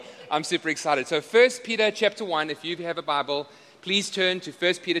I'm super excited. So 1 Peter chapter 1, if you have a Bible, please turn to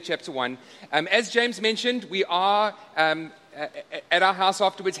 1 Peter chapter 1. As James mentioned, we are at our house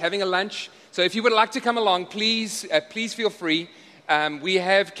afterwards having a lunch. So if you would like to come along, please feel free. We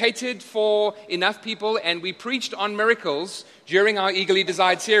have catered for enough people, and we preached on miracles during our Eagerly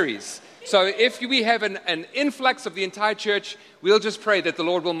Desired series. So if we have an influx of the entire church, we'll just pray that the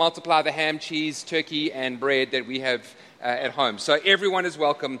Lord will multiply the ham, cheese, turkey, and bread that we have at home. So everyone is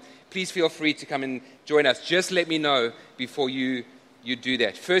welcome. Please feel free to come and join us. Just let me know before you do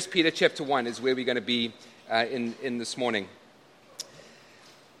that. 1 Peter chapter 1 is where we're going to be in this morning.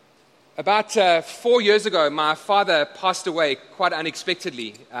 About 4 years ago, my father passed away quite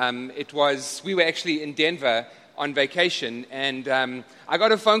unexpectedly. We were actually in Denver on vacation, and I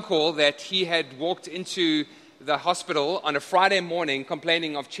got a phone call that he had walked into the hospital on a Friday morning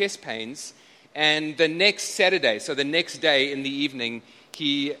complaining of chest pains, and the next Saturday, so the next day in the evening,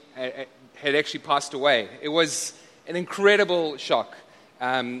 he had actually passed away. It was an incredible shock.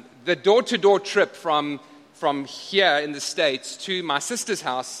 The door-to-door trip from here in the States to my sister's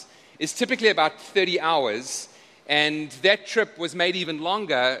house is typically about 30 hours, and that trip was made even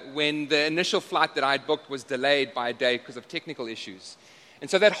longer when the initial flight that I had booked was delayed by a day because of technical issues. And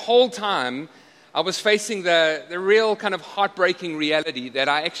so that whole time, I was facing the real kind of heartbreaking reality that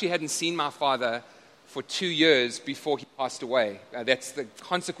I actually hadn't seen my father for 2 years before he passed away. That's the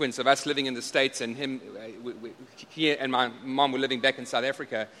consequence of us living in the States and he and my mom were living back in South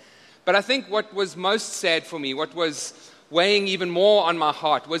Africa. But I think what was most sad for me, what was weighing even more on my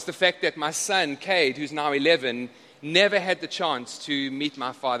heart, was the fact that my son, Cade, who's now 11, never had the chance to meet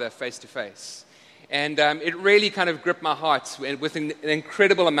my father face to face. And it really kind of gripped my heart with an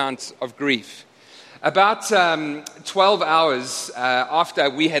incredible amount of grief. About 12 hours after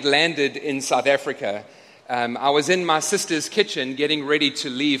we had landed in South Africa, I was in my sister's kitchen getting ready to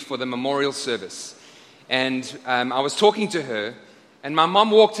leave for the memorial service. And I was talking to her, and my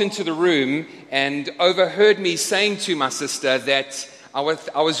mom walked into the room and overheard me saying to my sister that I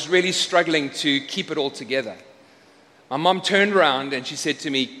was really struggling to keep it all together. My mom turned around and she said to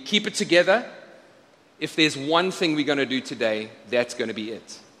me, "Keep it together. If there's one thing we're going to do today, that's going to be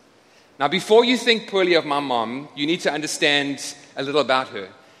it." Now, before you think poorly of my mom, you need to understand a little about her.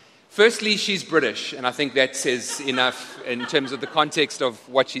 Firstly, she's British, and I think that says enough in terms of the context of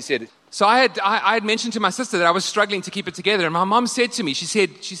what she said. So I had mentioned to my sister that I was struggling to keep it together, and my mom said to me, she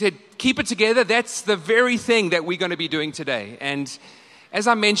said, "Keep it together, that's the very thing that we're going to be doing today." And as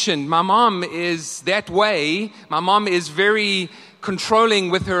I mentioned, my mom is that way. My mom is very controlling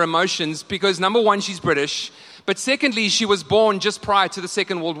with her emotions because, number one, she's British, but secondly, she was born just prior to the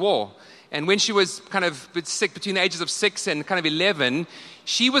Second World War. And when she was kind of sick between the ages of 6 and kind of 11,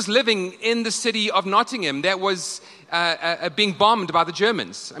 she was living in the city of Nottingham that was being bombed by the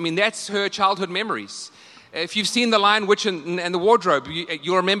Germans. I mean, that's her childhood memories. If you've seen The Lion, Witch, and the Wardrobe,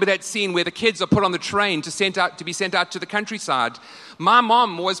 you'll remember that scene where the kids are put on the train to be sent out to the countryside. My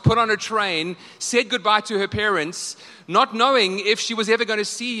mom was put on a train, said goodbye to her parents, not knowing if she was ever going to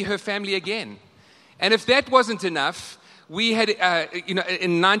see her family again. And if that wasn't enough, we had,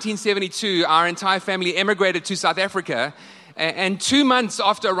 in 1972, our entire family emigrated to South Africa. And 2 months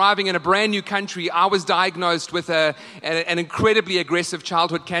after arriving in a brand new country, I was diagnosed with an incredibly aggressive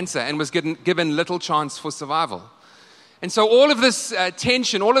childhood cancer and was given little chance for survival. And so all of this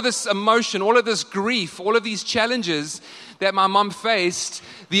tension, all of this emotion, all of this grief, all of these challenges that my mom faced,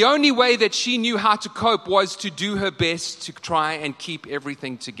 the only way that she knew how to cope was to do her best to try and keep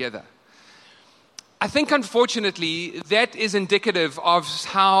everything together. I think, unfortunately, that is indicative of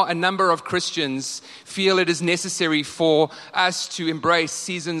how a number of Christians feel it is necessary for us to embrace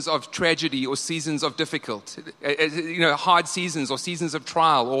seasons of tragedy or seasons of difficulty, hard seasons or seasons of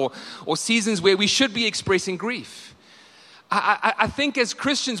trial or seasons where we should be expressing grief. I think as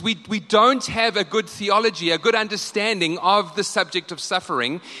Christians, we don't have a good theology, a good understanding of the subject of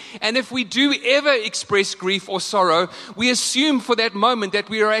suffering. And if we do ever express grief or sorrow, we assume for that moment that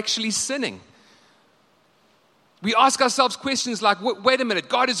we are actually sinning. We ask ourselves questions like, wait a minute,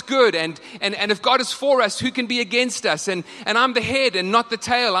 God is good, and if God is for us, who can be against us? And I'm the head and not the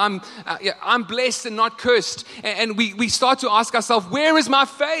tail. I'm blessed and not cursed. And we start to ask ourselves, where is my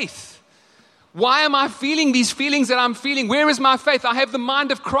faith? Why am I feeling these feelings that I'm feeling? Where is my faith? I have the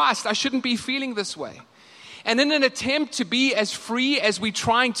mind of Christ. I shouldn't be feeling this way. And in an attempt to be as free as we're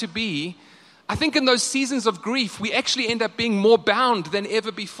trying to be, I think in those seasons of grief, we actually end up being more bound than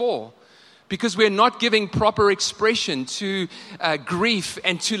ever before. Because we're not giving proper expression to grief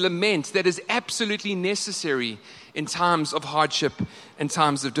and to lament that is absolutely necessary in times of hardship and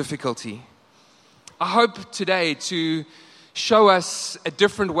times of difficulty. I hope today to show us a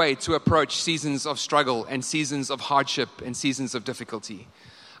different way to approach seasons of struggle and seasons of hardship and seasons of difficulty.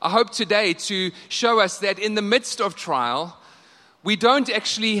 I hope today to show us that in the midst of trial, we don't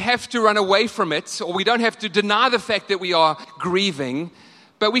actually have to run away from it, or we don't have to deny the fact that we are grieving,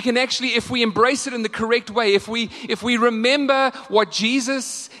 but we can actually, if we embrace it in the correct way, if we remember what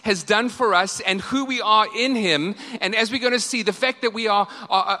Jesus has done for us and who we are in Him, and as we're going to see, the fact that we are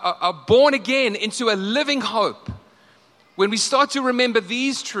born again into a living hope, when we start to remember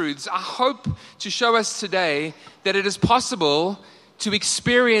these truths, I hope to show us today that it is possible to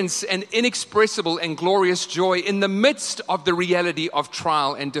experience an inexpressible and glorious joy in the midst of the reality of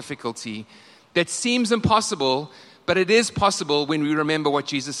trial and difficulty that seems impossible, but it is possible when we remember what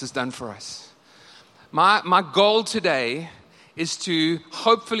Jesus has done for us. My goal today is to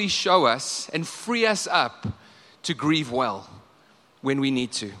hopefully show us and free us up to grieve well when we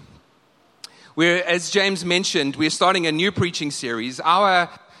need to. As James mentioned, we're starting a new preaching series. Our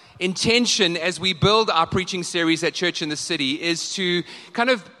intention as we build our preaching series at Church in the City is to kind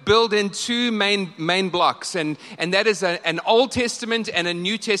of build in two main blocks, and that is an Old Testament and a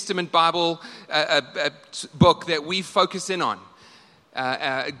New Testament Bible book that we focus in on.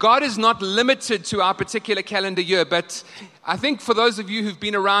 God is not limited to our particular calendar year, but I think for those of you who've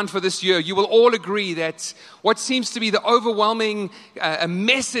been around for this year, you will all agree that what seems to be the overwhelming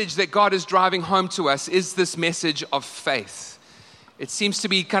message that God is driving home to us is this message of faith. It seems to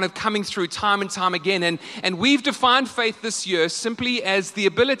be kind of coming through time and time again. And we've defined faith this year simply as the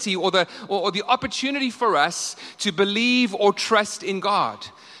ability or the opportunity for us to believe or trust in God.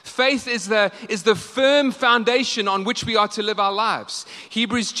 Faith is the firm foundation on which we are to live our lives.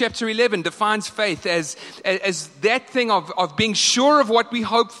 Hebrews chapter 11 defines faith as that thing of being sure of what we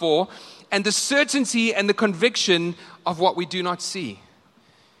hope for and the certainty and the conviction of what we do not see.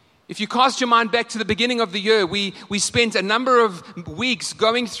 If you cast your mind back to the beginning of the year, we spent a number of weeks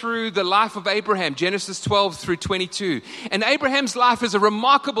going through the life of Abraham, Genesis 12 through 22. And Abraham's life is a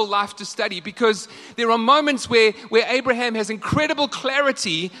remarkable life to study because there are moments where Abraham has incredible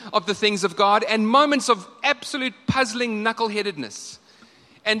clarity of the things of God and moments of absolute puzzling knuckleheadedness.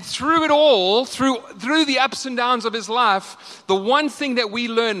 And through it all, through the ups and downs of his life, the one thing that we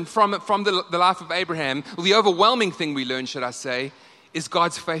learn from the life of Abraham, or the overwhelming thing we learn, should I say, is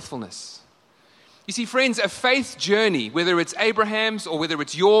God's faithfulness. You see, friends, a faith journey, whether it's Abraham's or whether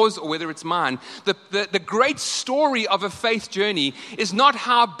it's yours or whether it's mine, the great story of a faith journey is not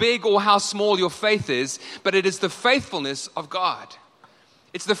how big or how small your faith is, but it is the faithfulness of God.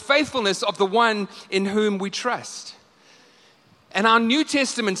 It's the faithfulness of the one in whom we trust. And our New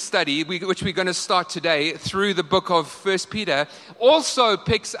Testament study, which we're going to start today through the book of 1 Peter, also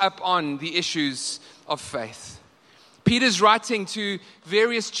picks up on the issues of faith. Peter's writing to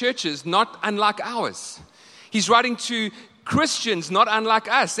various churches, not unlike ours. He's writing to Christians, not unlike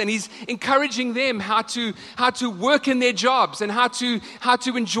us, and he's encouraging them how to work in their jobs and how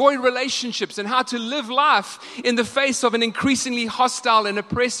to enjoy relationships and how to live life in the face of an increasingly hostile and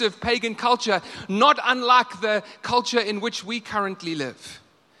oppressive pagan culture, not unlike the culture in which we currently live.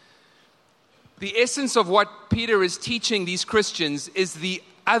 The essence of what Peter is teaching these Christians is the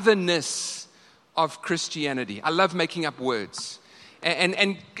otherness of Christianity. I love making up words.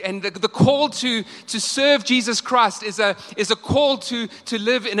 And the call to serve Jesus Christ is a call to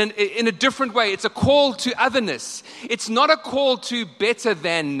live in a different way. It's a call to otherness. It's not a call to better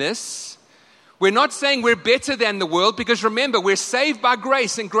thanness. We're not saying we're better than the world because remember, we're saved by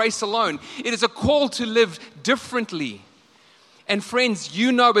grace and grace alone. It is a call to live differently. And friends,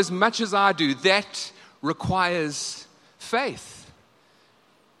 you know as much as I do, that requires faith.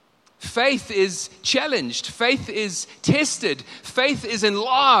 Faith is challenged. Faith is tested. Faith is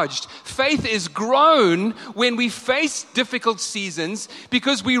enlarged. Faith is grown when we face difficult seasons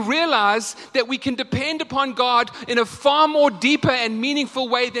because we realize that we can depend upon God in a far more deeper and meaningful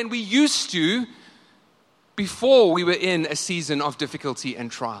way than we used to before we were in a season of difficulty and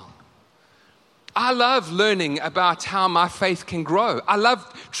trial. I love learning about how my faith can grow. I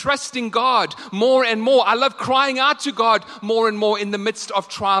love trusting God more and more. I love crying out to God more and more in the midst of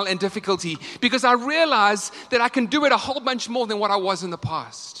trial and difficulty because I realize that I can do it a whole bunch more than what I was in the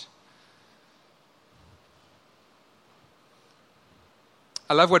past.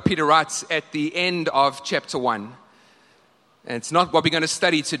 I love what Peter writes at the end of chapter 1. And it's not what we're going to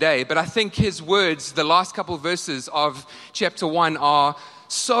study today, but I think his words, the last couple of verses of chapter 1, are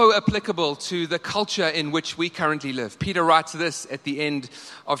so applicable to the culture in which we currently live. Peter writes this at the end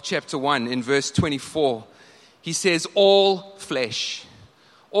of chapter 1 in verse 24. He says, all flesh,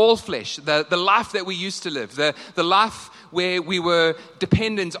 the life that we used to live, the life where we were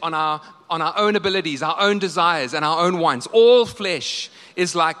dependent on on our own abilities, our own desires, and our own wants. All flesh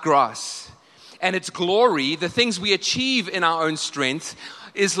is like grass. And its glory, the things we achieve in our own strength,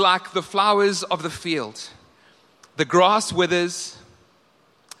 is like the flowers of the field. The grass withers,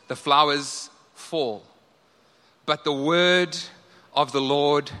 the flowers fall. But the word of the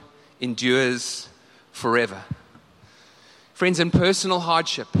Lord endures forever. Friends, in personal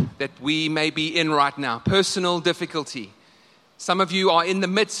hardship that we may be in right now, personal difficulty, some of you are in the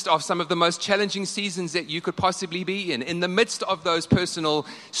midst of some of the most challenging seasons that you could possibly be in the midst of those personal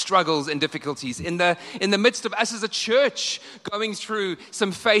struggles and difficulties, in the midst of us as a church going through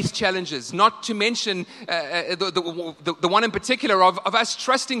some faith challenges, not to mention the one in particular of us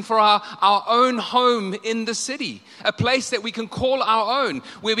trusting for our own home in the city, a place that we can call our own,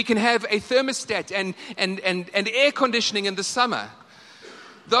 where we can have a thermostat and air conditioning in the summer.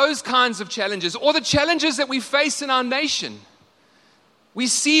 Those kinds of challenges, or the challenges that we face in our nation. We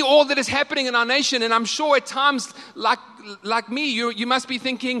see all that is happening in our nation, and I'm sure at times, like me, you must be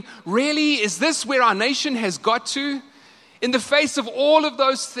thinking, really, is this where our nation has got to? In the face of all of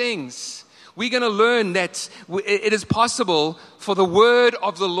those things, we're going to learn that it is possible for the word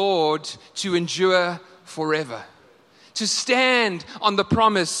of the Lord to endure forever. To stand on the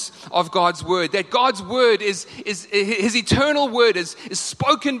promise of God's word, that God's word is his eternal word is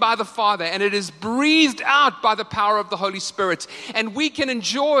spoken by the Father, and it is breathed out by the power of the Holy Spirit. And we can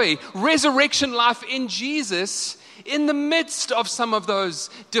enjoy resurrection life in Jesus in the midst of some of those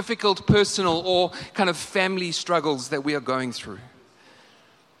difficult personal or kind of family struggles that we are going through.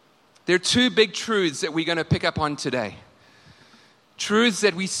 There are two big truths that we're going to pick up on today. Truths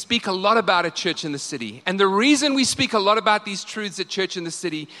that we speak a lot about at Church in the City. And the reason we speak a lot about these truths at Church in the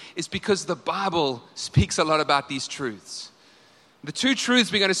City is because the Bible speaks a lot about these truths. The two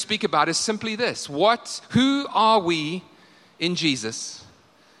truths we're going to speak about is simply this. Who are we in Jesus?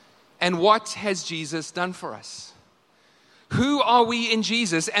 And what has Jesus done for us? Who are we in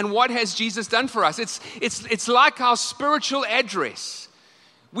Jesus, and what has Jesus done for us? It's like our spiritual address.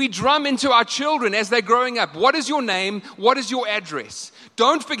 We drum into our children as they're growing up. What is your name? What is your address?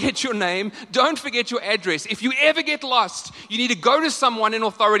 Don't forget your name. Don't forget your address. If you ever get lost, you need to go to someone in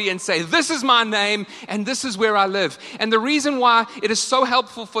authority and say, this is my name and this is where I live. And the reason why it is so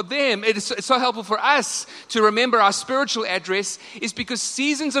helpful for them, it's so helpful for us to remember our spiritual address is because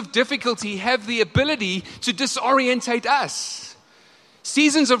seasons of difficulty have the ability to disorientate us.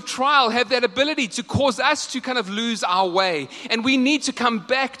 Seasons of trial have that ability to cause us to kind of lose our way. And we need to come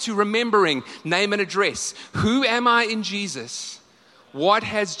back to remembering name and address. Who am I in Jesus? What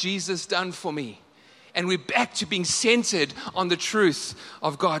has Jesus done for me? And we're back to being centered on the truth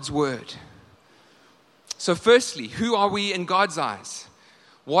of God's word. So firstly, who are we in God's eyes?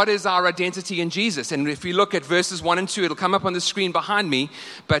 What is our identity in Jesus? And if you look at verses 1 and 2, it'll come up on the screen behind me,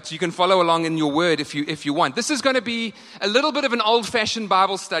 but you can follow along in your word if you want. This is going to be a little bit of an old-fashioned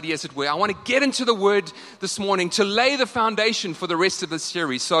Bible study, as it were. I want to get into the word this morning to lay the foundation for the rest of the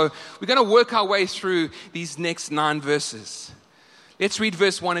series. So we're going to work our way through these next 9 verses. Let's read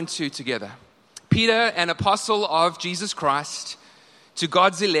verse 1 and 2 together. Peter, an apostle of Jesus Christ, to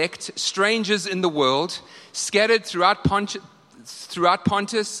God's elect, strangers in the world, scattered throughout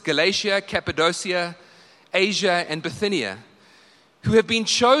Pontus, Galatia, Cappadocia, Asia, and Bithynia, who have been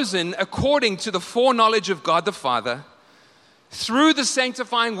chosen according to the foreknowledge of God the Father, through the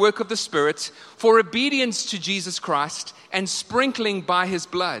sanctifying work of the Spirit, for obedience to Jesus Christ and sprinkling by his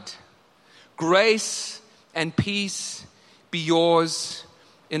blood. Grace and peace be yours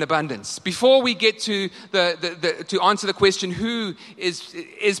in abundance. Before we get to to answer the question, who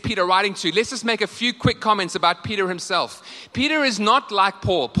is Peter writing to, let's just make a few quick comments about Peter himself. Peter is not like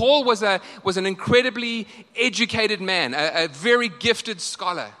Paul. Paul was an incredibly educated man, a very gifted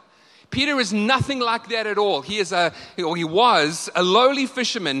scholar. Peter is nothing like that at all. He was a lowly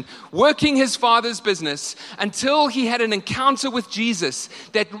fisherman working his father's business until he had an encounter with Jesus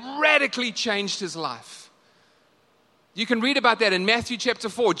that radically changed his life. You can read about that in Matthew chapter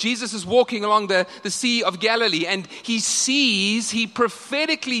 4. Jesus is walking along the Sea of Galilee, and he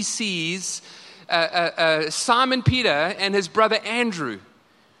prophetically sees Simon Peter and his brother Andrew.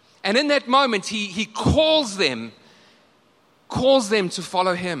 And in that moment, he calls them to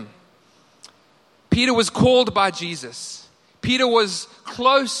follow him. Peter was called by Jesus. Peter was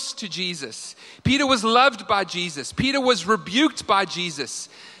close to Jesus. Peter was loved by Jesus. Peter was rebuked by Jesus.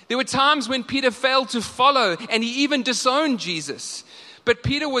 There were times when Peter failed to follow and he even disowned Jesus. But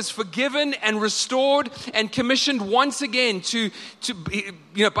Peter was forgiven and restored and commissioned once again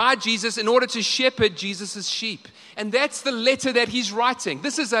by Jesus in order to shepherd Jesus' sheep. And that's the letter that he's writing.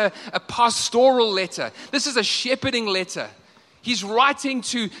 This is a pastoral letter. This is a shepherding letter. He's writing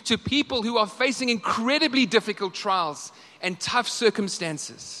to people who are facing incredibly difficult trials and tough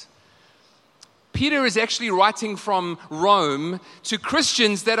circumstances. Peter is actually writing from Rome to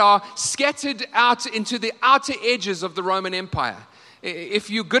Christians that are scattered out into the outer edges of the Roman Empire. If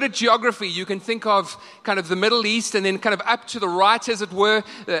you're good at geography, you can think of kind of the Middle East and then kind of up to the right, as it were,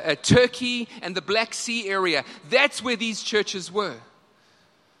 Turkey and the Black Sea area. That's where these churches were.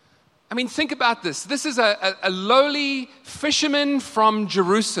 I mean, think about this. This is a lowly fisherman from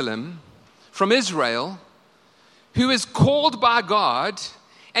Jerusalem, from Israel, who is called by God,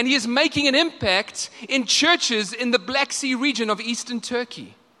 and he is making an impact in churches in the Black Sea region of eastern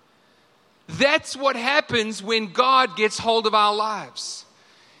Turkey. That's what happens when God gets hold of our lives.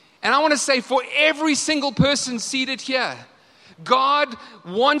 And I want to say, for every single person seated here, God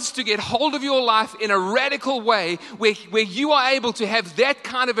wants to get hold of your life in a radical way where you are able to have that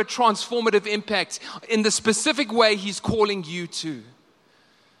kind of a transformative impact in the specific way He's calling you to.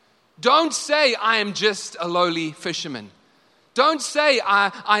 Don't say, I am just a lowly fisherman. Don't say,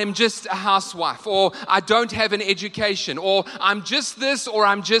 I am just a housewife, or I don't have an education, or I'm just this, or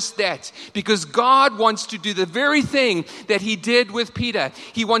I'm just that. Because God wants to do the very thing that He did with Peter.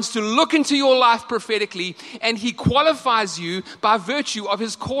 He wants to look into your life prophetically, and He qualifies you by virtue of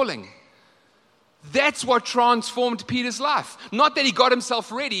His calling. That's what transformed Peter's life. Not that he got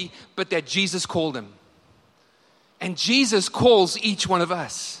himself ready, but that Jesus called him. And Jesus calls each one of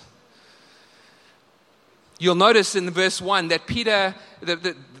us. You'll notice in verse 1 that Peter,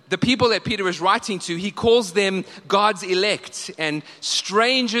 the people that Peter is writing to, he calls them God's elect and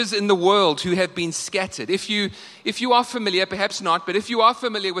strangers in the world who have been scattered. If you are familiar, perhaps not, but if you are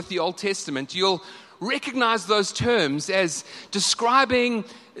familiar with the Old Testament, you'll recognize those terms as describing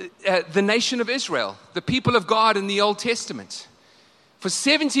the nation of Israel, the people of God in the Old Testament. For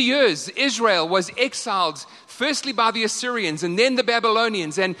 70 years, Israel was exiled, firstly by the Assyrians and then the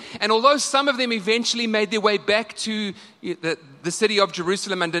Babylonians. And although some of them eventually made their way back to the city of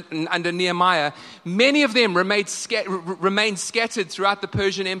Jerusalem under Nehemiah, many of them remained scattered throughout the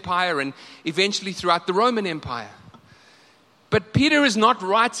Persian Empire and eventually throughout the Roman Empire. But Peter is not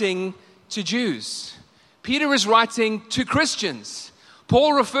writing to Jews. Peter is writing to Christians.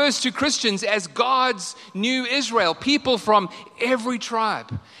 Paul refers to Christians as God's new Israel, people from every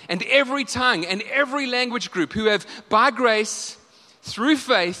tribe and every tongue and every language group who have, by grace, through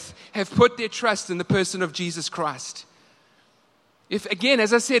faith, have put their trust in the person of Jesus Christ. If, again,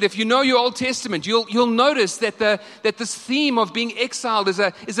 as I said, if you know your Old Testament, you'll notice that this theme of being exiled is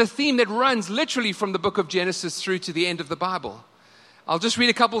a theme that runs literally from the book of Genesis through to the end of the Bible. I'll just read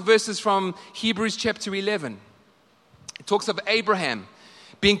a couple of verses from Hebrews chapter 11. It talks of Abraham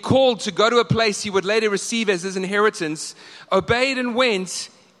being called to go to a place he would later receive as his inheritance, obeyed and went,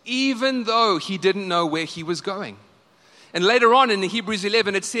 even though he didn't know where he was going. And later on in Hebrews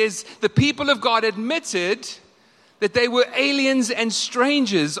 11, it says, the people of God admitted that they were aliens and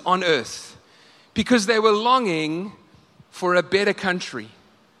strangers on earth because they were longing for a better country,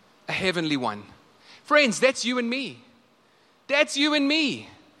 a heavenly one. Friends, that's you and me. That's you and me.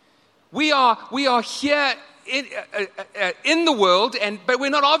 We are here in the world, but we're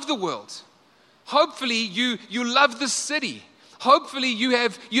not of the world. Hopefully you love this city. Hopefully you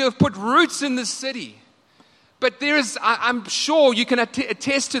have put roots in this city. But there is, I'm sure you can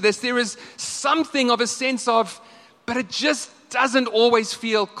attest to this, there is something of a sense of, but it just doesn't always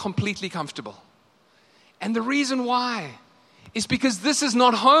feel completely comfortable. And the reason why is because this is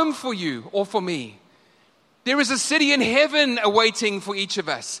not home for you or for me. There is a city in heaven awaiting for each of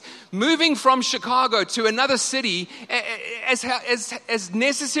us. Moving from Chicago to another city, as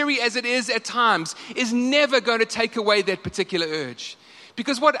necessary as it is at times, is never going to take away that particular urge.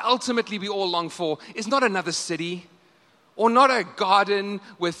 Because what ultimately we all long for is not another city, or not a garden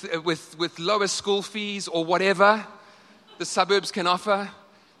with lower school fees or whatever the suburbs can offer.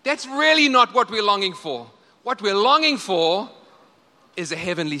 That's really not what we're longing for. What we're longing for is a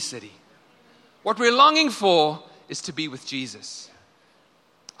heavenly city. What we're longing for is to be with Jesus.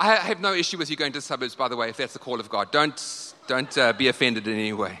 I have no issue with you going to the suburbs, by the way, if that's the call of God. Don't be offended in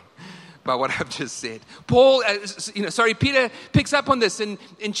any way by what I've just said. Peter picks up on this in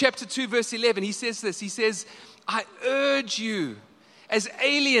chapter 2, verse 11. He says this. He says, I urge you as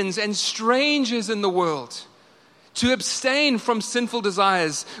aliens and strangers in the world to abstain from sinful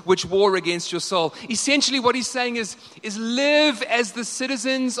desires which war against your soul. Essentially what he's saying is live as the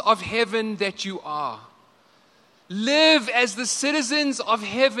citizens of heaven that you are. Live as the citizens of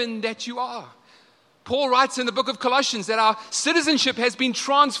heaven that you are. Paul writes in the book of Colossians that our citizenship has been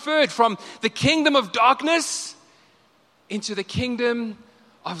transferred from the kingdom of darkness into the kingdom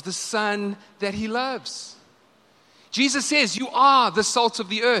of the Son that he loves. Jesus says, you are the salt of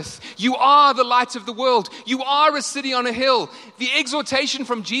the earth. You are the light of the world. You are a city on a hill. The exhortation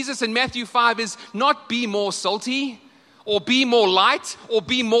from Jesus in Matthew 5 is not be more salty or be more light or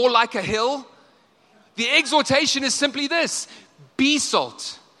be more like a hill. The exhortation is simply this: be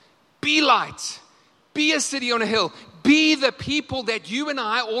salt, be light, be a city on a hill, be the people that you and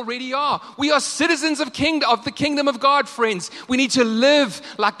I already are. We are citizens of the kingdom of God, friends. We need to live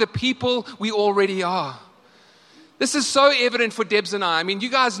like the people we already are. This is so evident for Debs and I. I mean, you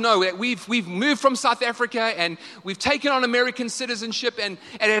guys know that we've moved from South Africa and we've taken on American citizenship, and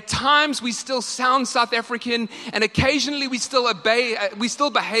at times we still sound South African, and occasionally we still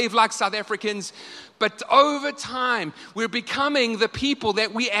behave like South Africans. But over time, we're becoming the people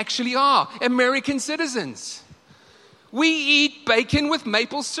that we actually are, American citizens. We eat bacon with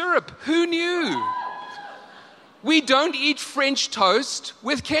maple syrup. Who knew? We don't eat French toast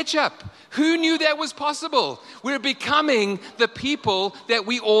with ketchup. Who knew that was possible? We're becoming the people that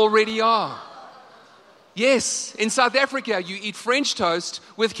we already are. Yes, in South Africa, you eat French toast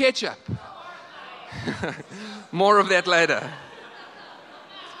with ketchup. More of that later.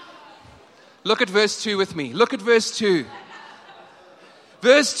 Look at verse 2 with me. Look at verse 2.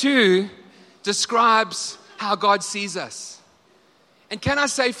 Verse 2 describes how God sees us. And can I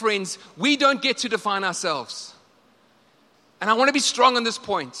say, friends, we don't get to define ourselves. And I want to be strong on this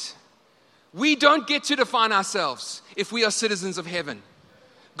point. We don't get to define ourselves if we are citizens of heaven.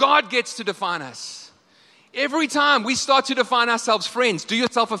 God gets to define us. Every time we start to define ourselves, friends, do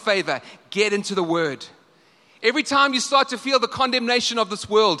yourself a favor. Get into the Word. Every time you start to feel the condemnation of this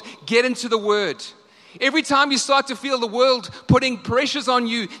world, get into the Word. Every time you start to feel the world putting pressures on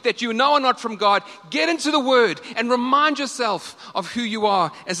you that you know are not from God, get into the Word and remind yourself of who you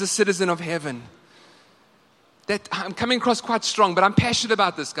are as a citizen of heaven. That I'm coming across quite strong, but I'm passionate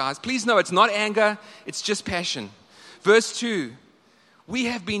about this, guys. Please know it's not anger, it's just passion. Verse 2, we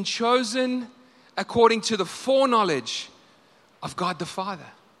have been chosen according to the foreknowledge of God the Father.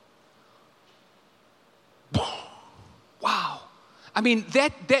 Wow. I mean,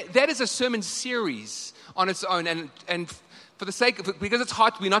 that is a sermon series on its own. And for the sake of, because it's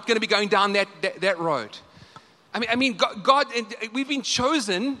hot, we're not going to be going down that road. I mean, God, we've been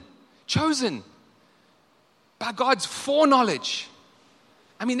chosen by God's foreknowledge.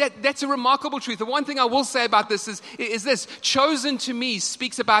 I mean, that's a remarkable truth. The one thing I will say about this is this: chosen to me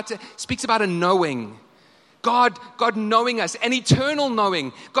speaks about a knowing. God knowing us, an eternal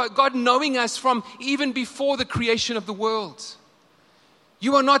knowing. God knowing us from even before the creation of the world.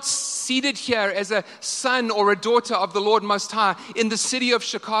 You are not seated here as a son or a daughter of the Lord Most High in the city of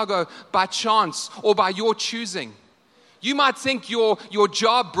Chicago by chance or by your choosing. You might think your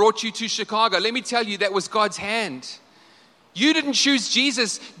job brought you to Chicago. Let me tell you, that was God's hand. You didn't choose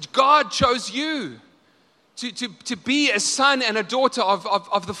Jesus. God chose you to be a son and a daughter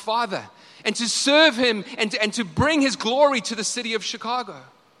of the Father, and to serve Him and to bring His glory to the city of Chicago.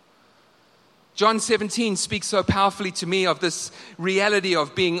 John 17 speaks so powerfully to me of this reality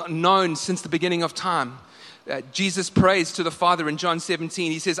of being known since the beginning of time. Jesus prays to the Father in John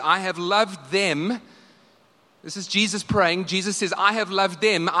 17. He says, I have loved them. This is Jesus praying. Jesus says, I have loved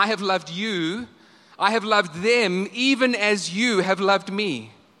them. I have loved you. I have loved them even as you have loved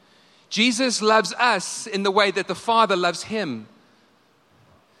me. Jesus loves us in the way that the Father loves Him.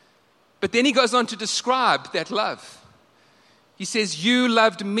 But then He goes on to describe that love. He says, you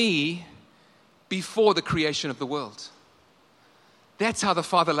loved me before the creation of the world. That's how the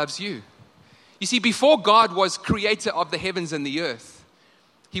Father loves you. You see, before God was creator of the heavens and the earth,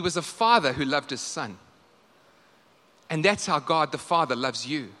 He was a Father who loved His Son. And that's how God the Father loves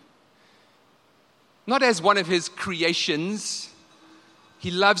you. Not as one of His creations.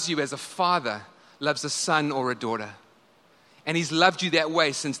 He loves you as a father loves a son or a daughter. And He's loved you that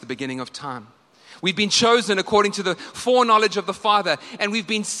way since the beginning of time. We've been chosen according to the foreknowledge of the Father, and we've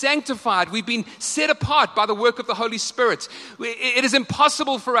been sanctified. We've been set apart by the work of the Holy Spirit. It is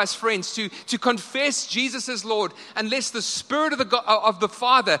impossible for us, friends, to confess Jesus as Lord unless the Spirit of the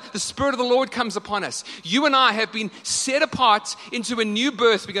Father, the Spirit of the Lord comes upon us. You and I have been set apart into a new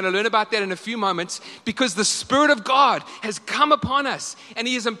birth. We're going to learn about that in a few moments, because the Spirit of God has come upon us, and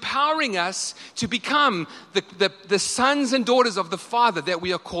He is empowering us to become the sons and daughters of the Father that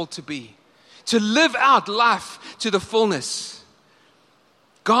we are called to be. To live out life to the fullness.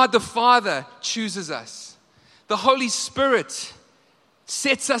 God the Father chooses us. The Holy Spirit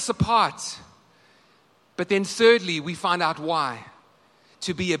sets us apart. But then thirdly, we find out why.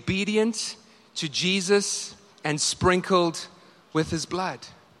 To be obedient to Jesus and sprinkled with His blood.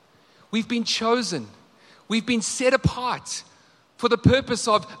 We've been chosen. We've been set apart for the purpose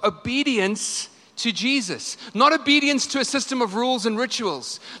of obedience to Jesus. Not obedience to a system of rules and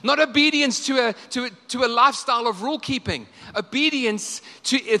rituals. Not obedience to a lifestyle of rule keeping. Obedience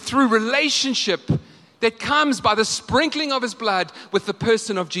through relationship that comes by the sprinkling of his blood with the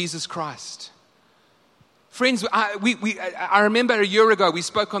person of Jesus Christ. Friends, I remember a year ago we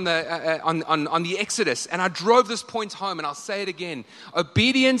spoke on the Exodus, and I drove this point home, and I'll say it again.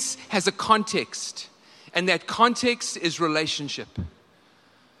 Obedience has a context, and that context is relationship.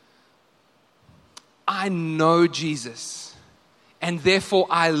 I know Jesus, and therefore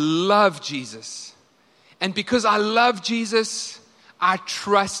I love Jesus. And because I love Jesus, I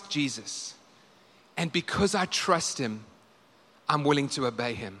trust Jesus. And because I trust him, I'm willing to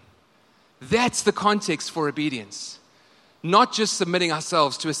obey him. That's the context for obedience. Not just submitting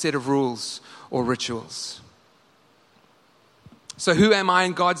ourselves to a set of rules or rituals. So who am I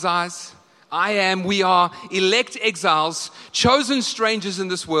in God's eyes? We are elect exiles, chosen strangers in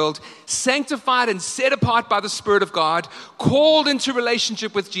this world, sanctified and set apart by the Spirit of God, called into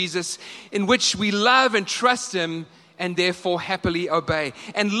relationship with Jesus, in which we love and trust him and therefore happily obey.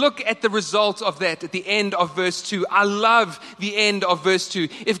 And look at the result of that at the end of verse 2. I love the end of verse 2.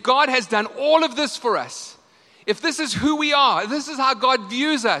 If God has done all of this for us, if this is who we are, if this is how God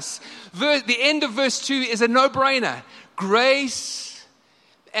views us, the end of verse 2 is a no-brainer. Grace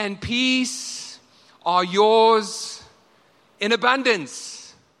and peace are yours in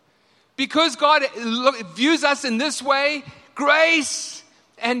abundance. Because God views us in this way, grace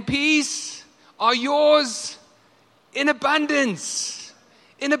and peace are yours in abundance.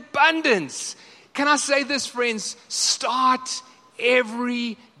 In abundance. Can I say this, friends? Start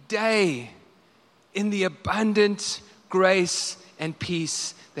every day in the abundant grace and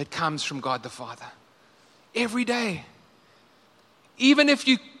peace that comes from God the Father. Every day. Even if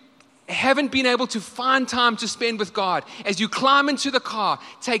you haven't been able to find time to spend with God, as you climb into the car,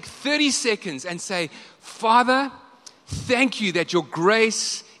 take 30 seconds and say, Father, thank you that your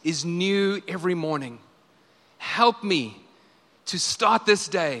grace is new every morning. Help me to start this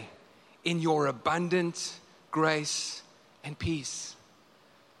day in your abundant grace and peace.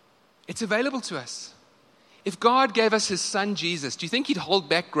 It's available to us. If God gave us his son Jesus, do you think he'd hold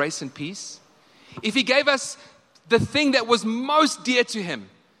back grace and peace? If he gave us the thing that was most dear to him,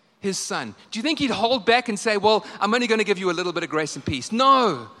 his son, do you think he'd hold back and say, well, I'm only going to give you a little bit of grace and peace?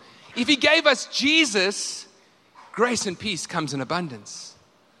 No. If he gave us Jesus, grace and peace comes in abundance.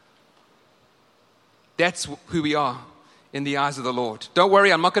 That's who we are in the eyes of the Lord. Don't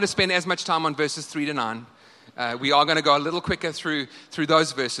worry, I'm not going to spend as much time on verses 3 to 9. We are going to go a little quicker through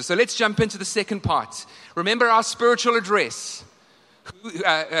those verses. So let's jump into the second part. Remember our spiritual address.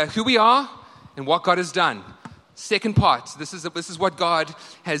 Who we are and what God has done. Second part, this is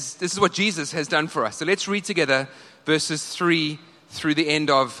what Jesus has done for us. So let's read together verses 3 through the end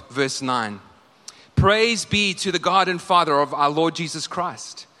of verse 9. Praise be to the God and Father of our Lord Jesus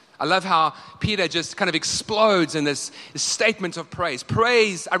Christ. I love how Peter just kind of explodes in this statement of praise.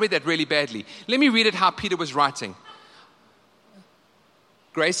 Praise, I read that really badly. Let me read it how Peter was writing.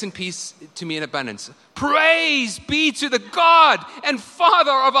 Grace and peace to me in abundance. Praise be to the God and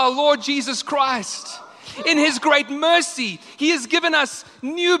Father of our Lord Jesus Christ. In his great mercy, he has given us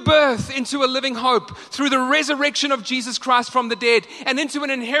new birth into a living hope through the resurrection of Jesus Christ from the dead and into an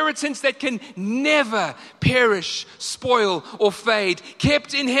inheritance that can never perish, spoil, or fade,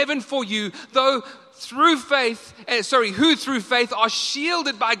 kept in heaven for you, who through faith are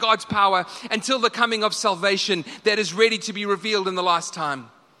shielded by God's power until the coming of salvation that is ready to be revealed in the last time.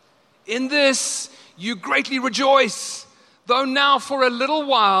 In this you greatly rejoice, though now for a little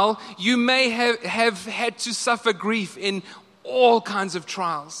while you may have had to suffer grief in all kinds of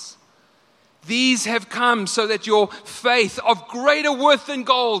trials. These have come so that your faith, of greater worth than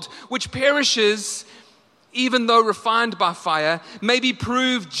gold, which perishes even though refined by fire, may be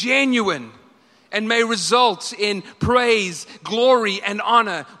proved genuine and may result in praise, glory, and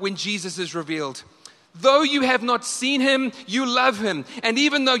honor when Jesus is revealed. Though you have not seen him, you love him. And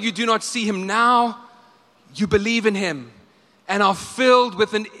even though you do not see him now, you believe in him and are filled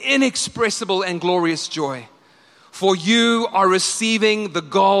with an inexpressible and glorious joy. For you are receiving the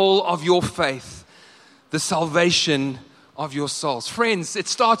goal of your faith, the salvation of your souls. Friends, it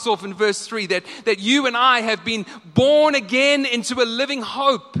starts off in verse 3 that you and I have been born again into a living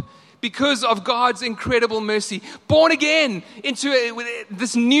hope because of God's incredible mercy. Born again into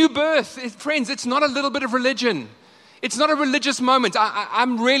this new birth. Friends, it's not a little bit of religion. It's not a religious moment.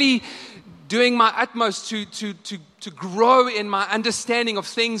 I'm really doing my utmost to grow in my understanding of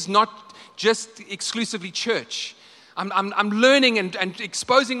things, not just exclusively church. I'm learning and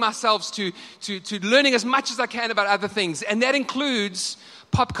exposing myself to learning as much as I can about other things. And that includes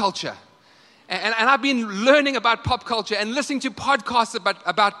pop culture And I've been learning about pop culture and listening to podcasts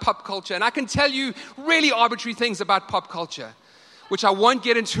about pop culture. And I can tell you really arbitrary things about pop culture, which I won't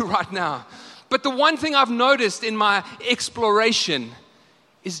get into right now. But the one thing I've noticed in my exploration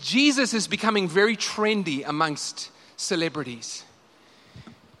is Jesus is becoming very trendy amongst celebrities.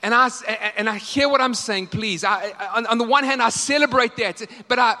 And I hear what I'm saying, please. On the one hand, I celebrate that,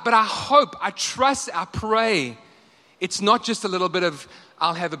 but I hope, I trust, I pray it's not just a little bit of,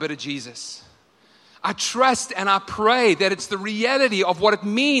 I'll have a bit of Jesus. I trust and I pray that it's the reality of what it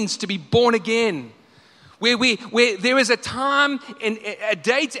means to be born again. Where there is a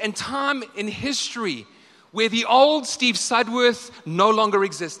date and time in history where the old Steve Sudworth no longer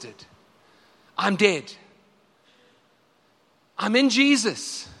existed. I'm dead. I'm in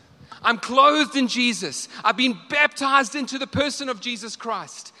Jesus. I'm clothed in Jesus. I've been baptized into the person of Jesus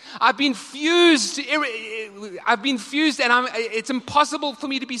Christ. I've been fused, and it's impossible for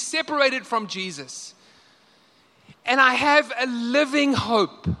me to be separated from Jesus. And I have a living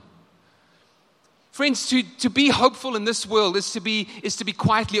hope. Friends, to be hopeful in this world is to be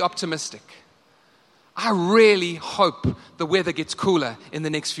quietly optimistic. I really hope the weather gets cooler in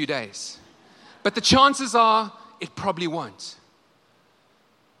the next few days. But the chances are it probably won't.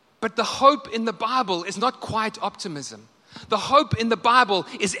 But the hope in the Bible is not quiet optimism. The hope in the Bible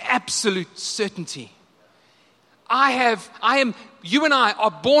is absolute certainty. You and I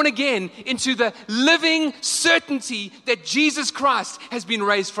are born again into the living certainty that Jesus Christ has been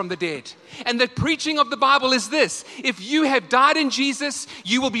raised from the dead. And the preaching of the Bible is this: if you have died in Jesus,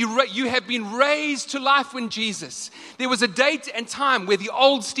 you have been raised to life in Jesus. There was a date and time where the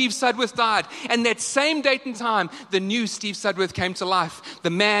old Steve Sudworth died, and that same date and time, the new Steve Sudworth came to life, the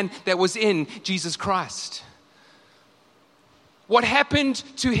man that was in Jesus Christ. What happened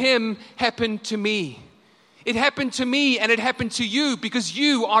to him happened to me. It happened to me and it happened to you because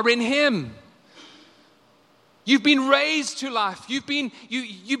you are in him. You've been raised to life. You've been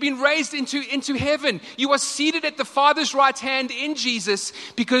raised into heaven. You are seated at the Father's right hand in Jesus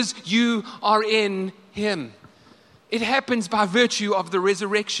because you are in him. It happens by virtue of the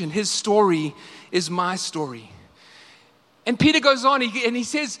resurrection. His story is my story. And Peter goes on and he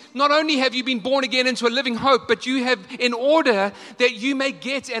says, not only have you been born again into a living hope, but you have, in order that you may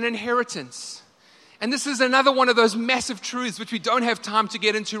get an inheritance. And this is another one of those massive truths which we don't have time to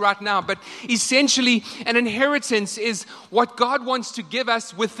get into right now. But essentially, an inheritance is what God wants to give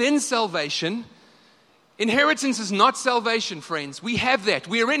us within salvation. Inheritance is not salvation, friends. We have that.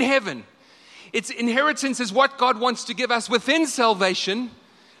 We are in heaven. Inheritance is what God wants to give us within salvation,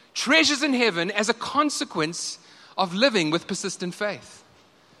 treasures in heaven as a consequence of living with persistent faith.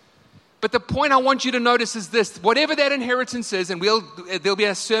 But the point I want you to notice is this: whatever that inheritance is, and there'll be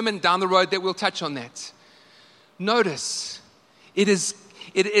a sermon down the road that will touch on that. Notice,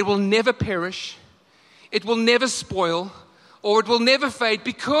 it will never perish, it will never spoil, or it will never fade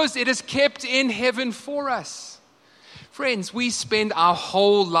because it is kept in heaven for us. Friends, we spend our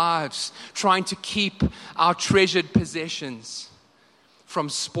whole lives trying to keep our treasured possessions from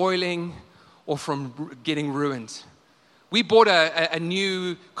spoiling or from getting ruined. We bought a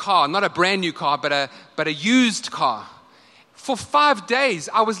new car, not a brand new car, but a used car. For 5 days,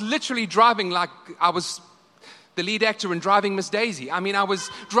 I was literally driving like I was the lead actor in Driving Miss Daisy. I mean, I was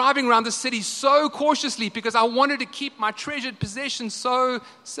driving around the city so cautiously because I wanted to keep my treasured possessions so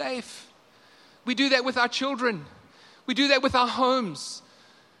safe. We do that with our children. We do that with our homes.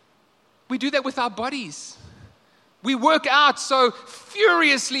 We do that with our bodies. We work out so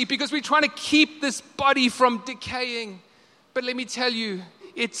furiously because we're trying to keep this body from decaying. But let me tell you,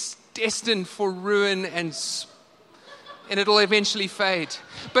 it's destined for ruin and it'll eventually fade.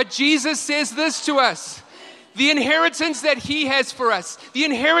 But Jesus says this to us: the inheritance that he has for us, the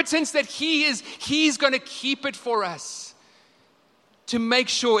inheritance that he's going to keep it for us to make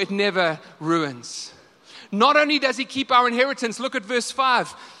sure it never ruins. Not only does he keep our inheritance, look at verse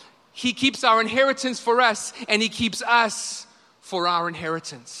 5. He keeps our inheritance for us, and he keeps us for our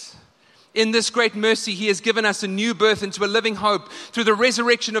inheritance. In this great mercy, he has given us a new birth into a living hope through the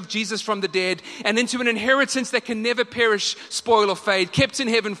resurrection of Jesus from the dead, and into an inheritance that can never perish, spoil, or fade, kept in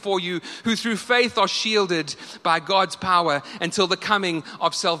heaven for you, who through faith are shielded by God's power until the coming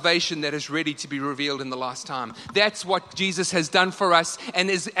of salvation that is ready to be revealed in the last time. That's what Jesus has done for us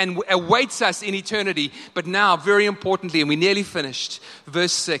and awaits us in eternity. But now, very importantly, and we're nearly finished,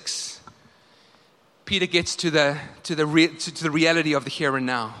 verse 6, Peter gets to the reality of the here and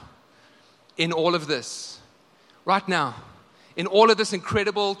now. In all of this, right now, in all of this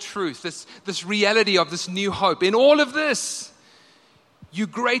incredible truth, this reality of this new hope, in all of this, you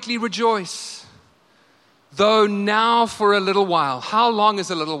greatly rejoice, though now for a little while. How long is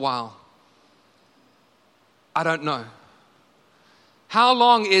a little while? I don't know. How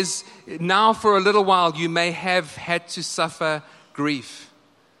long is now for a little while you may have had to suffer grief?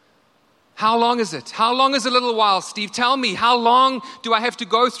 How long is it? How long is a little while, Steve? Tell me, how long do I have to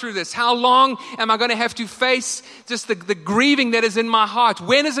go through this? How long am I going to have to face just the grieving that is in my heart?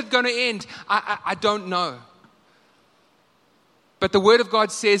 When is it going to end? I don't know. But the Word of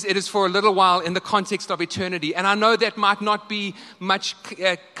God says it is for a little while in the context of eternity. And I know that might not be much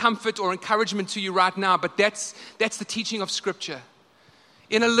comfort or encouragement to you right now, but that's the teaching of Scripture.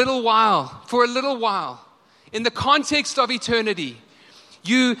 In a little while, for a little while, in the context of eternity,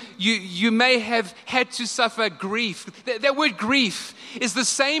 you may have had to suffer grief. That word grief is the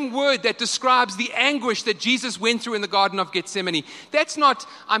same word that describes the anguish that Jesus went through in the Garden of Gethsemane. That's not,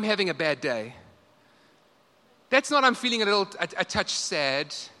 I'm having a bad day. That's not, I'm feeling a touch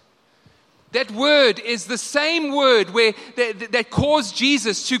sad. That word is the same word that caused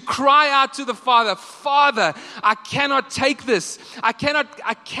Jesus to cry out to the Father, Father, I cannot take this. I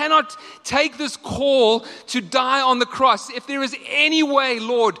cannot take this call to die on the cross. If there is any way,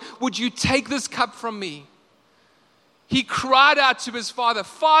 Lord, would you take this cup from me? He cried out to his Father,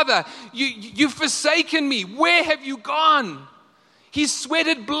 Father, you've forsaken me. Where have you gone? He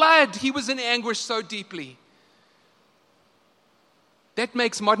sweated blood. He was in anguish so deeply. That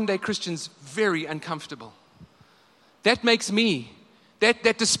makes modern day Christians very uncomfortable. That makes me,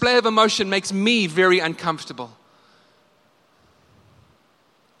 that display of emotion makes me very uncomfortable.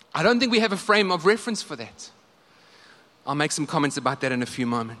 I don't think we have a frame of reference for that. I'll make some comments about that in a few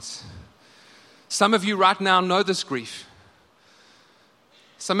moments. Some of you right now know this grief.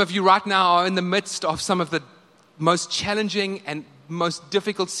 Some of you right now are in the midst of some of the most challenging and most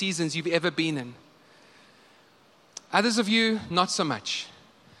difficult seasons you've ever been in. Others of you, not so much.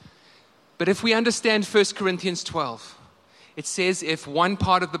 But if we understand 1 Corinthians 12, it says if one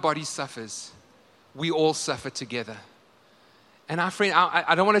part of the body suffers, we all suffer together. And our friend,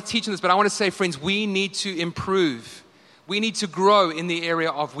 I don't want to teach on this, but I want to say, friends, we need to improve. We need to grow in the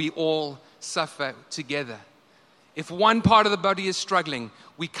area of we all suffer together. If one part of the body is struggling,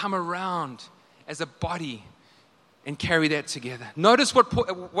 we come around as a body and carry that together. Notice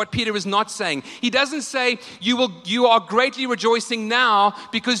what Peter is not saying. He doesn't say you are greatly rejoicing now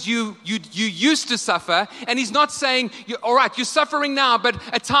because you used to suffer, and he's not saying all right, you're suffering now, but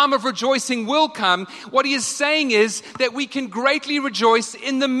a time of rejoicing will come. What he is saying is that we can greatly rejoice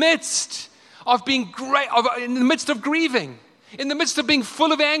in the midst of being in the midst of grieving, in the midst of being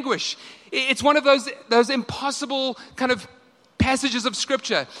full of anguish. It's one of those impossible kind of passages of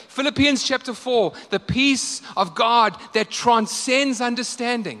Scripture. Philippians chapter 4, the peace of God that transcends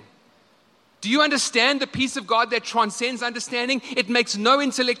understanding. Do you understand the peace of God that transcends understanding? It makes no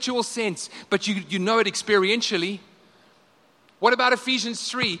intellectual sense, but you know it experientially. What about Ephesians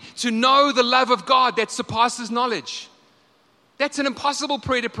 3? To know the love of God that surpasses knowledge. That's an impossible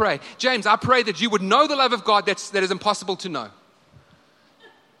prayer to pray. James, I pray that you would know the love of God that is impossible to know.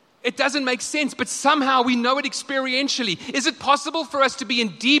 It doesn't make sense, but somehow we know it experientially. Is it possible for us to be in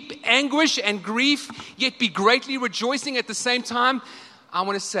deep anguish and grief, yet be greatly rejoicing at the same time? I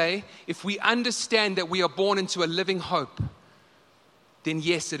want to say, if we understand that we are born into a living hope, then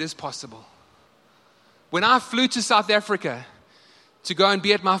yes, it is possible. When I flew to South Africa to go and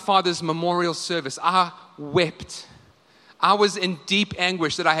be at my father's memorial service, I wept. I was in deep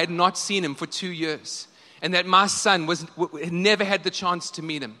anguish that I had not seen him for 2 years, and that my son had never had the chance to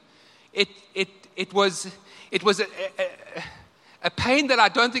meet him. It was a pain that I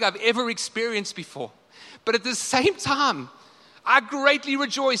don't think I've ever experienced before. But at the same time, I greatly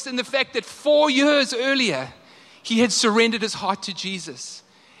rejoiced in the fact that 4 years earlier, he had surrendered his heart to Jesus.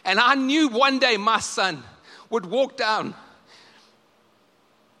 And I knew one day my son would walk down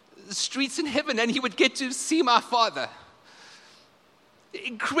the streets in heaven and he would get to see my father.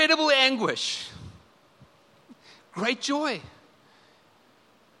 Incredible anguish. Great joy.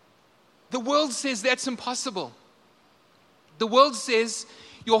 The world says that's impossible. The world says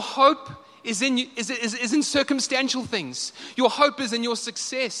your hope is in circumstantial things. Your hope is in your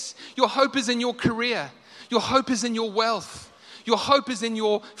success. Your hope is in your career. Your hope is in your wealth. Your hope is in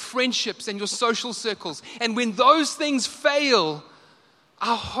your friendships and your social circles. And when those things fail,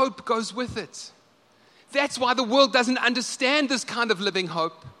 our hope goes with it. That's why the world doesn't understand this kind of living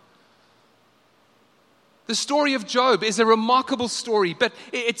hope. The story of Job is a remarkable story, but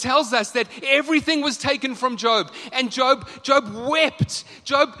it tells us that everything was taken from Job, and Job wept.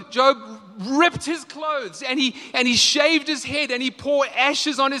 Job ripped his clothes, and he shaved his head, and he poured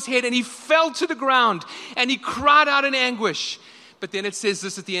ashes on his head, and he fell to the ground, and he cried out in anguish. But then it says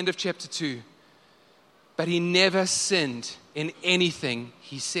this at the end of chapter 2, but he never sinned in anything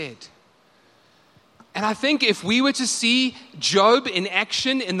he said. And I think if we were to see Job in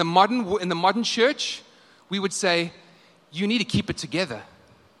action in the modern church, we would say, you need to keep it together.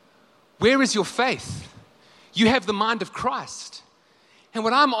 Where is your faith? You have the mind of Christ. And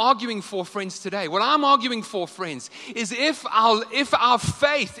what I'm arguing for, friends, today, is if our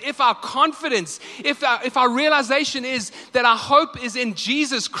faith, if our confidence, if our realization is that our hope is in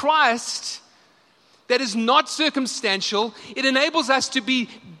Jesus Christ, that is not circumstantial, it enables us to be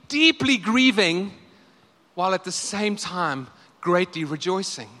deeply grieving while at the same time greatly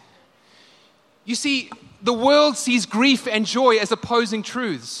rejoicing. You see, the world sees grief and joy as opposing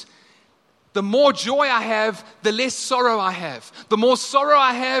truths. The more joy I have, the less sorrow I have. The more sorrow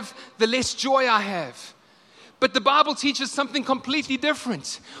I have, the less joy I have. But the Bible teaches something completely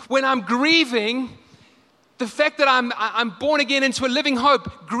different. When I'm grieving, the fact that I'm born again into a living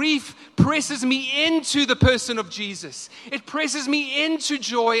hope, grief presses me into the person of Jesus. It presses me into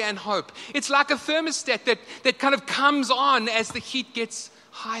joy and hope. It's like a thermostat that kind of comes on as the heat gets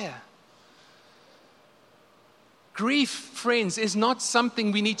higher. Grief, friends, is not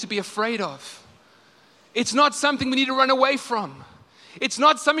something we need to be afraid of. It's not something we need to run away from. It's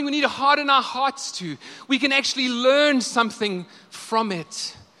not something we need to harden our hearts to. We can actually learn something from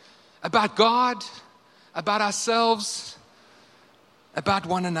it about God, about ourselves, about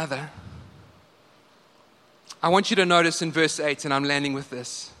one another. I want you to notice in verse 8, and I'm landing with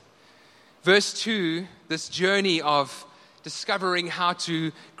this. Verse 2, this journey of discovering how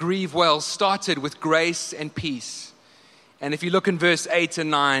to grieve well started with grace and peace. And if you look in verse 8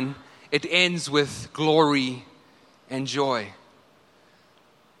 and 9, it ends with glory and joy.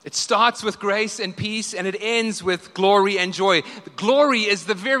 It starts with grace and peace, and it ends with glory and joy. Glory is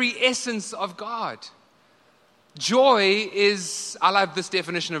the very essence of God. Joy is, I love this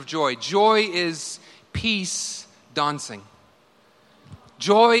definition of joy. Joy is peace dancing.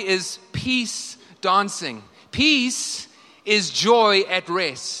 Joy is peace dancing. Peace is joy at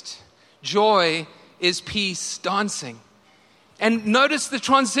rest. Joy is peace dancing. And notice the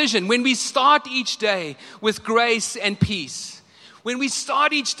transition. When we start each day with grace and peace, when we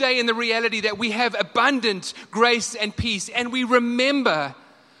start each day in the reality that we have abundant grace and peace, and we remember,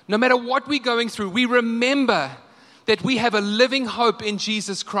 no matter what we're going through, we remember that we have a living hope in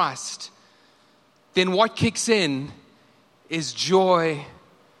Jesus Christ, then what kicks in is joy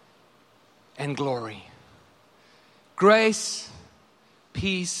and glory. Grace,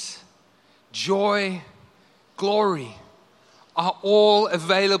 peace, joy, glory are all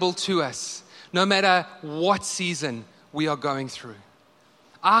available to us, no matter what season we are going through.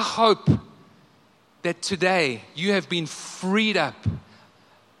 I hope that today you have been freed up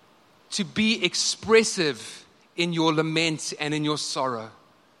to be expressive in your lament and in your sorrow,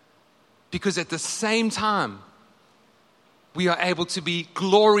 because at the same time, we are able to be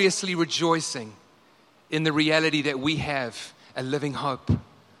gloriously rejoicing in the reality that we have a living hope,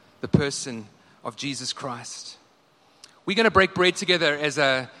 the person of Jesus Christ. We're going to break bread together as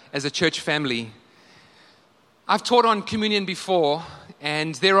a church family. I've taught on communion before,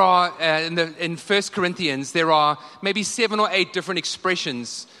 and there are, in 1 Corinthians, there are maybe 7 or 8 different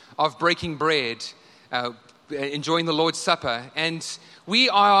expressions of breaking bread, enjoying the Lord's Supper. And we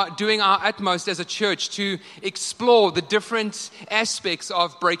are doing our utmost as a church to explore the different aspects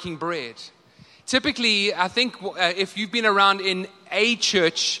of breaking bread. Typically, I think if you've been around in a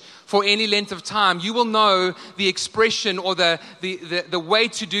church for any length of time, you will know the expression or the way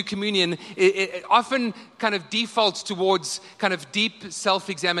to do communion. It often kind of defaults towards kind of deep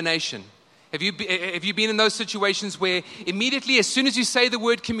self-examination. Have you been in those situations where immediately, as soon as you say the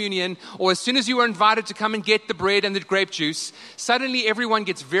word communion, or as soon as you are invited to come and get the bread and the grape juice, suddenly everyone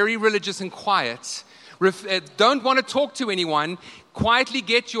gets very religious and quiet, don't want to talk to anyone, quietly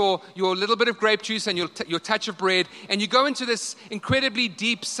get your little bit of grape juice and your touch of bread, and you go into this incredibly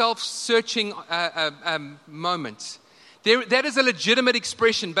deep self-searching moment. That is a legitimate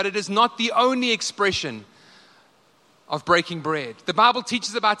expression, but it is not the only expression of breaking bread. The Bible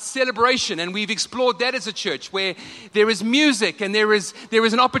teaches about celebration, and we've explored that as a church, where there is music and there is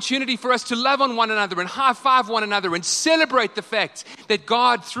an opportunity for us to love on one another and high-five one another and celebrate the fact that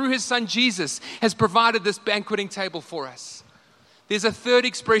God, through His Son Jesus, has provided this banqueting table for us. There's a third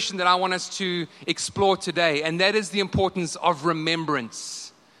expression that I want us to explore today, and that is the importance of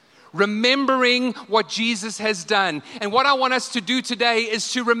remembrance. Remembering what Jesus has done. And what I want us to do today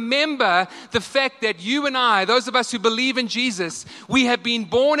is to remember the fact that you and I, those of us who believe in Jesus, we have been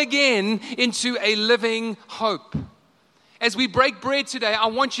born again into a living hope. As we break bread today, I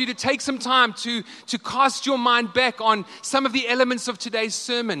want you to take some time to cast your mind back on some of the elements of today's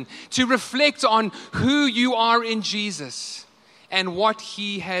sermon, to reflect on who you are in Jesus and what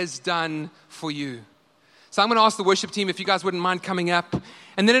He has done for you. So I'm going to ask the worship team if you guys wouldn't mind coming up.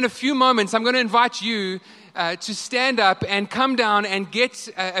 And then in a few moments, I'm going to invite you to stand up and come down and get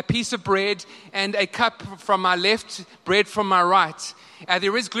a piece of bread and a cup from my left, bread from my right.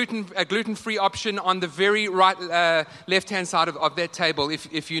 There is a gluten-free option on the very right, left-hand side of that table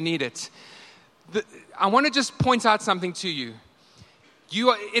if you need it. I want to just point out something to you.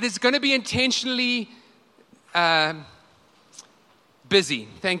 It is going to be intentionally busy.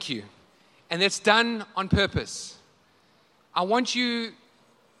 Thank you. And that's done on purpose. I want you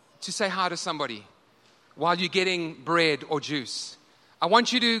to say hi to somebody while you're getting bread or juice. I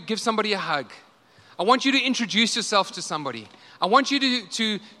want you to give somebody a hug. I want you to introduce yourself to somebody. I want you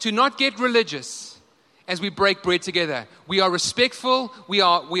to not get religious as we break bread together. We are respectful. We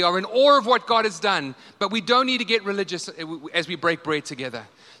are in awe of what God has done, but we don't need to get religious as we break bread together.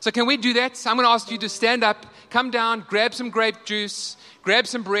 So can we do that? So I'm going to ask you to stand up, come down, grab some grape juice, grab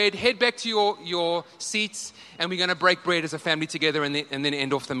some bread, head back to your seats, and we're going to break bread as a family together and then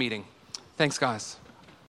end off the meeting. Thanks, guys.